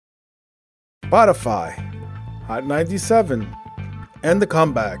Spotify, Hot 97, and the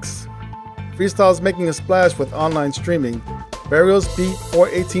comebacks. Freestyle's making a splash with online streaming. Burial's Beat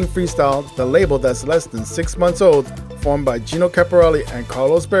 418 Freestyle, the label that's less than 6 months old, formed by Gino Caparelli and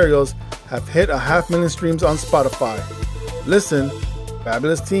Carlos Barrios, have hit 500,000 streams on Spotify. Listen,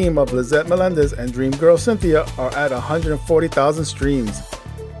 fabulous team of Lizette Melendez and Dream Girl Cynthia are at 140,000 streams.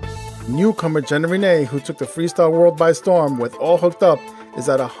 Newcomer Jenna Renee, who took the freestyle world by storm with All Hooked Up, is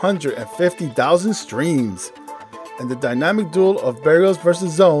at 150,000 streams. And the dynamic duel of Burials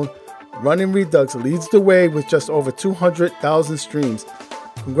vs. Zone, Running Redux, leads the way with just over 200,000 streams.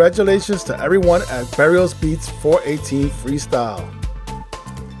 Congratulations to everyone at Burials Beats 418 Freestyle.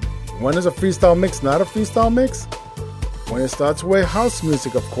 When is a freestyle mix not a freestyle mix? When it starts with house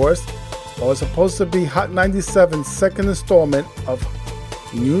music, of course. Or it's supposed to be Hot 97's second installment of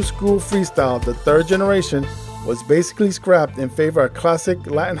New School Freestyle, the third generation, was basically scrapped in favor of classic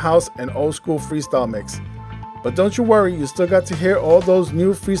Latin house and old school freestyle mix. But don't you worry, you still got to hear all those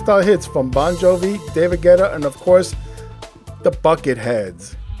new freestyle hits from Bon Jovi, David Guetta, and of course, the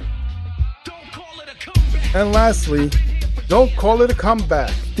Bucketheads. And lastly, Don't Call It a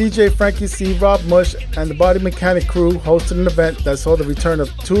Comeback. DJ Frankie C, Rob Mush, and the Body Mechanic crew hosted an event that saw the return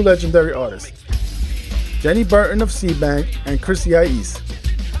of two legendary artists, Jenny Burton of C-Bank and Chrissy Ais.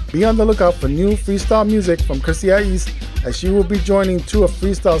 Be on the lookout for new freestyle music from Chrissy Ais, as she will be joining two of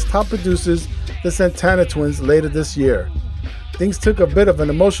freestyle's top producers, the Santana Twins, later this year. Things took a bit of an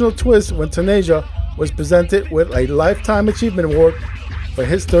emotional twist when Tanasia was presented with a Lifetime Achievement Award for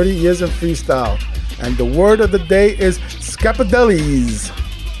his 30 years in freestyle. And the word of the day is Scapadellis.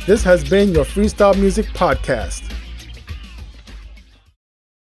 This has been your Freestyle Music Podcast.